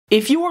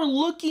If you are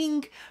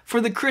looking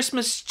for the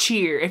Christmas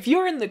cheer, if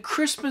you're in the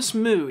Christmas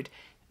mood,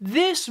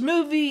 this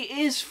movie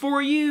is for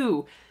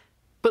you.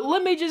 But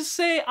let me just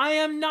say, I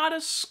am not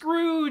a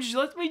Scrooge.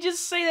 Let me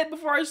just say that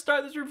before I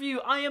start this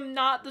review. I am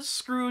not the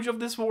Scrooge of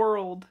this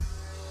world.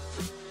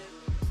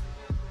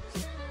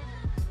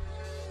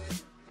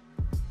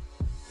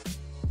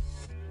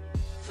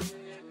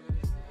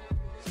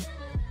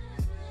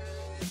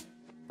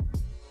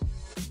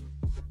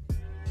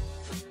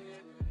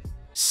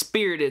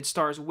 Spirited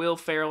stars Will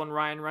Ferrell and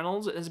Ryan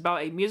Reynolds. It is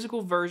about a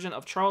musical version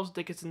of Charles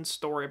Dickens'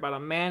 story about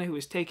a man who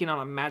is taken on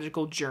a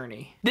magical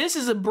journey. This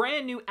is a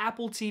brand new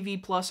Apple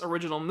TV Plus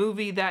original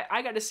movie that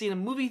I got to see in a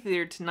movie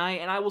theater tonight,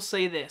 and I will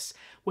say this,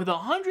 with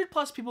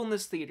 100+ people in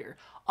this theater,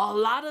 a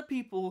lot of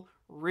people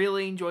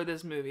really enjoyed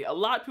this movie. A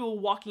lot of people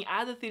walking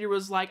out of the theater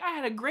was like, I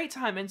had a great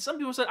time, and some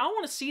people said, I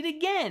want to see it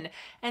again.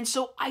 And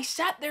so I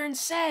sat there and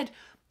said,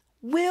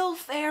 Will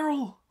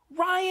Ferrell,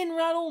 Ryan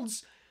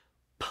Reynolds,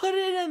 put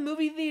it in a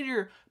movie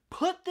theater.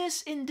 Put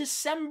this in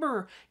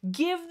December.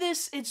 Give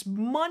this its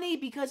money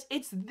because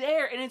it's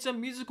there and it's a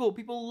musical.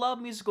 People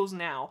love musicals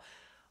now.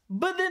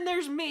 But then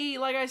there's me,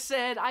 like I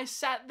said, I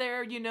sat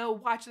there,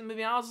 watching the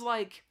movie and I was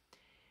like,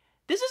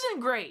 this isn't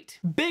great.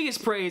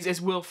 Biggest praise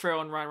is Will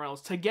Ferrell and Ryan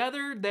Reynolds.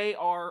 Together, they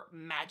are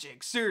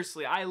magic.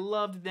 Seriously, I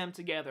loved them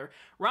together.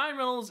 Ryan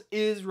Reynolds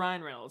is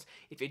Ryan Reynolds.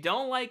 If you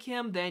don't like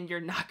him, then you're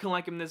not gonna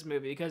like him in this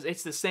movie because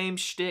it's the same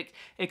shtick,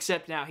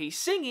 except now he's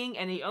singing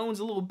and he owns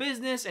a little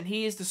business and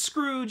he is the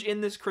Scrooge in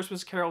this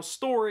Christmas Carol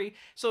story.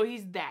 So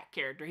he's that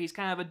character. He's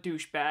kind of a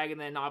douchebag, and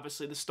then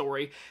obviously the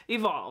story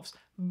evolves.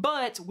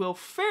 But Will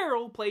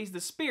Ferrell plays the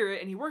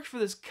spirit, and he works for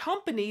this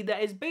company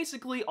that is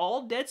basically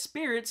all dead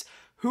spirits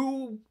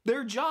who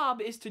their job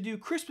is to do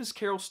Christmas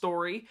Carol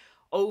story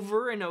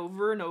over and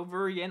over and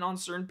over again on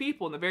certain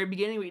people. In the very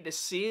beginning, we get to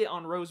see it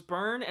on Rose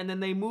Byrne, and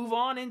then they move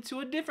on into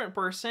a different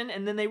person,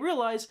 and then they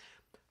realize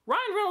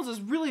Ryan Reynolds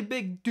is really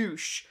big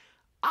douche.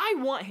 I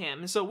want him.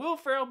 And so Will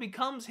Ferrell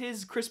becomes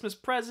his Christmas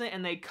present,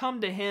 and they come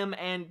to him,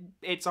 and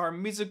it's our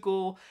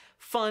musical,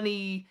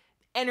 funny,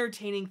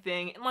 entertaining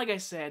thing. And like I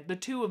said, the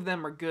two of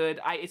them are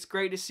good. It's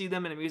great to see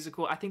them in a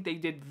musical. I think they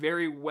did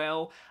very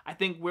well. I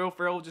think Will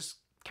Ferrell just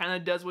kind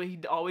of does what he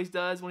always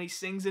does when he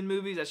sings in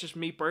movies. That's just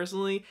me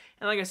personally.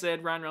 And like I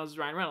said, Ryan Reynolds is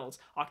Ryan Reynolds.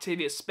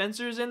 Octavia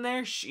Spencer's in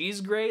there. She's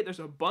great. There's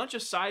a bunch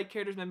of side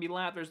characters that made me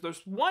laugh.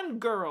 There's one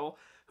girl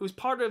who's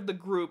part of the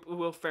group with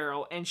Will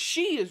Ferrell, and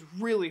she is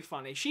really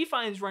funny. She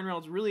finds Ryan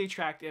Reynolds really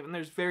attractive, and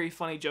there's very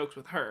funny jokes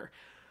with her.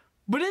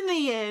 But in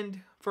the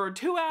end, for a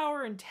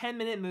 2-hour and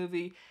 10-minute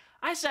movie,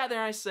 I sat there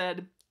and I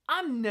said,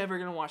 I'm never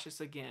going to watch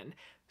this again.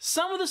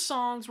 Some of the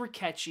songs were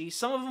catchy.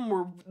 Some of them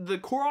were the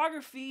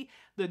choreography,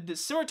 the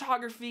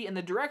cinematography, and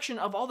the direction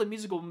of all the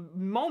musical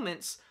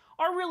moments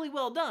are really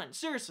well done.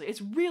 Seriously,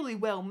 it's really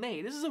well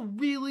made. This is a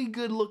really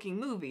good looking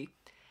movie.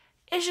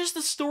 It's just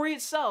the story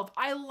itself.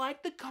 I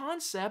like the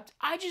concept.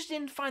 I just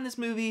didn't find this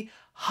movie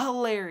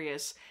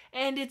hilarious.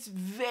 And it's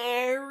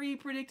very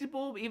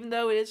predictable, even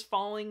though it is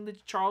following the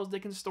Charles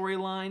Dickens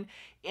storyline,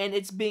 and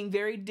it's being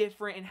very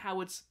different in how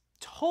it's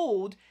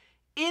told.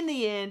 In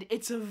the end,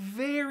 it's a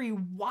very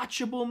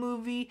watchable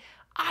movie.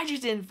 I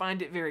just didn't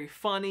find it very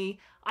funny.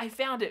 I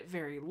found it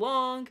very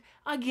long.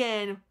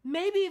 Again,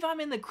 maybe if I'm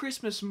in the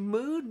Christmas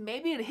mood,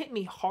 maybe it'd hit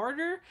me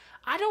harder.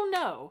 I don't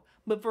know.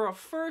 But for a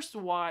first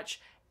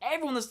watch,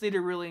 everyone in this theater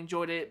really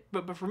enjoyed it.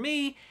 But for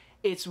me,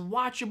 it's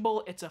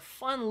watchable. It's a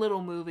fun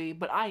little movie,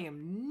 but I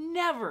am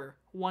never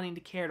wanting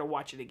to care to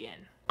watch it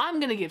again. I'm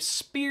going to give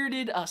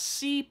Spirited a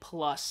C+.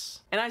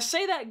 And I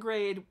say that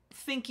grade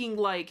thinking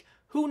like,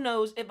 who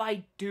knows if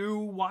I do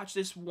watch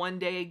this one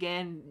day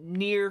again,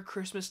 near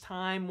Christmas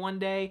time one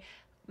day,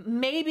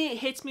 maybe it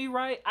hits me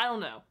right. I don't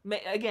know.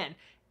 Again,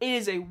 it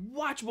is a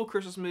watchable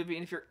Christmas movie,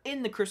 and if you're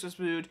in the Christmas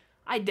mood,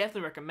 I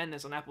definitely recommend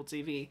this on Apple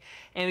TV.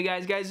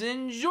 Anyway, guys,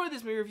 enjoy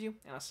this movie review,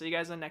 and I'll see you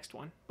guys in the next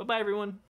one. Bye-bye, everyone.